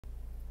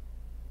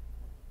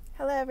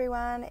Hello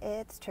everyone,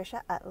 it's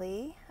Trisha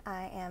Utley.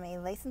 I am a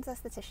licensed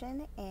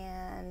esthetician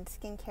and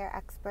skincare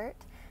expert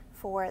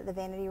for the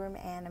Vanity Room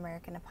and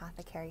American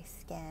Apothecary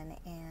Skin,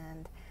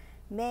 and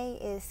May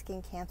is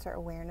Skin Cancer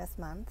Awareness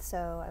Month,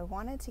 so I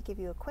wanted to give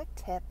you a quick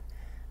tip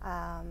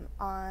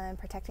on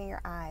protecting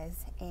your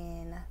eyes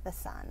in the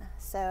sun.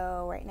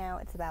 So right now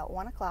it's about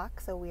 1 o'clock,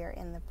 so we are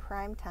in the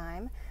prime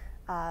time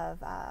of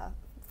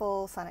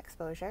full sun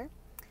exposure.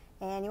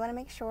 And you want to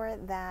make sure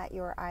that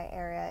your eye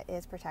area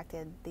is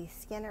protected. The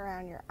skin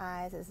around your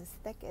eyes is as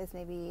thick as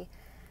maybe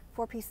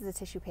 4 pieces of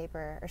tissue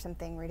paper or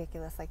something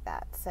ridiculous like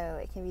that. So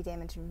it can be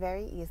damaged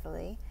very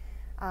easily.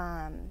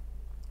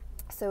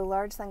 So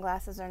large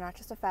sunglasses are not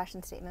just a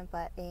fashion statement,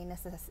 but a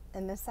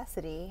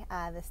necessity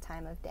this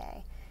time of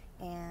day.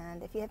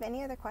 And if you have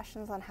any other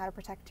questions on how to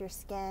protect your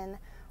skin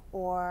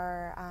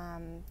or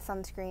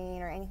sunscreen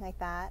or anything like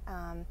that,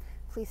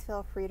 please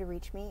feel free to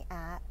reach me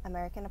at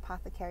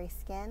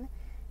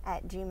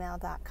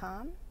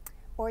americanapothecaryskin@gmail.com,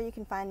 or you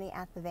can find me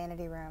at the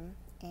Vanity Room,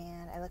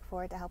 and I look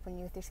forward to helping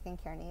you with your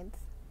skincare needs.